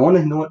this guy. I want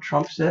to know what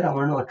Trump said. I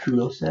want to know what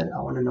Trudeau said.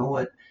 I want to know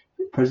what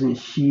President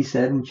Xi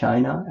said in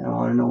China, and I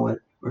want to know what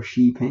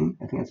Xi Jinping.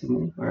 I think that's his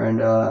name. I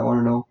want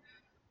to know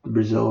the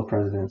Brazil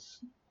president's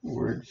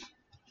words.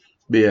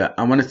 But yeah,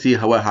 I want to see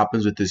what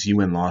happens with this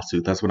UN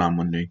lawsuit. That's what I'm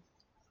wondering.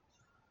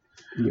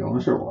 Yeah, I want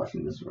to start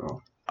watching this,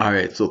 bro. All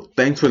right, so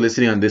thanks for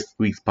listening on this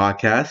week's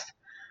podcast.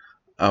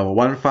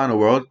 One Final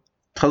World,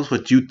 tell us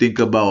what you think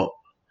about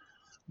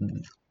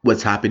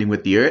what's happening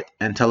with the Earth,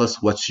 and tell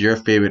us what's your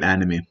favorite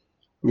anime.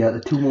 Yeah, the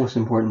two most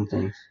important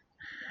things.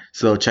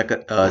 So check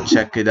it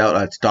out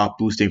at Stop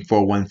Boosting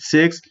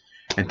 416,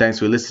 and thanks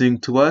for listening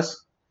to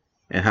us,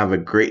 and have a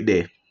great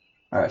day.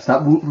 All right,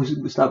 stop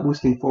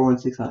boosting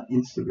 416 on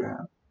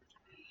Instagram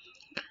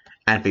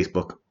and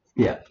Facebook.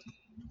 Yeah.